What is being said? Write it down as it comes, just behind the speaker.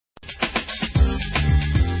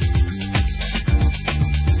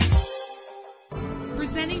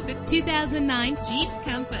2009 Jeep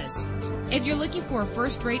Compass. If you're looking for a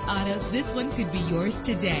first-rate auto, this one could be yours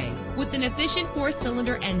today. With an efficient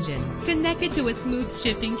 4-cylinder engine connected to a smooth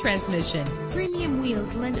shifting transmission, premium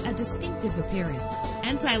wheels lend a distinctive appearance.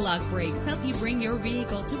 Anti-lock brakes help you bring your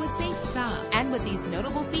vehicle to a safe stop. And with these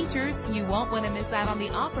notable features, you won't want to miss out on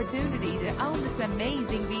the opportunity to own this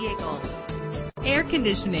amazing vehicle. Air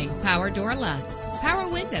conditioning, power door locks, power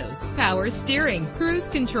windows, power steering, cruise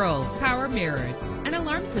control, power mirrors, an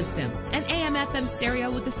alarm system, an AM/FM stereo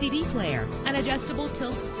with a CD player, an adjustable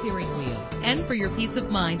tilt steering wheel. And for your peace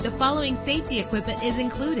of mind, the following safety equipment is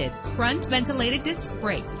included: front ventilated disc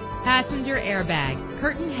brakes, passenger airbag,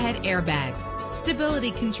 curtain head airbags, stability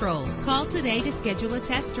control. Call today to schedule a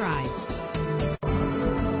test drive.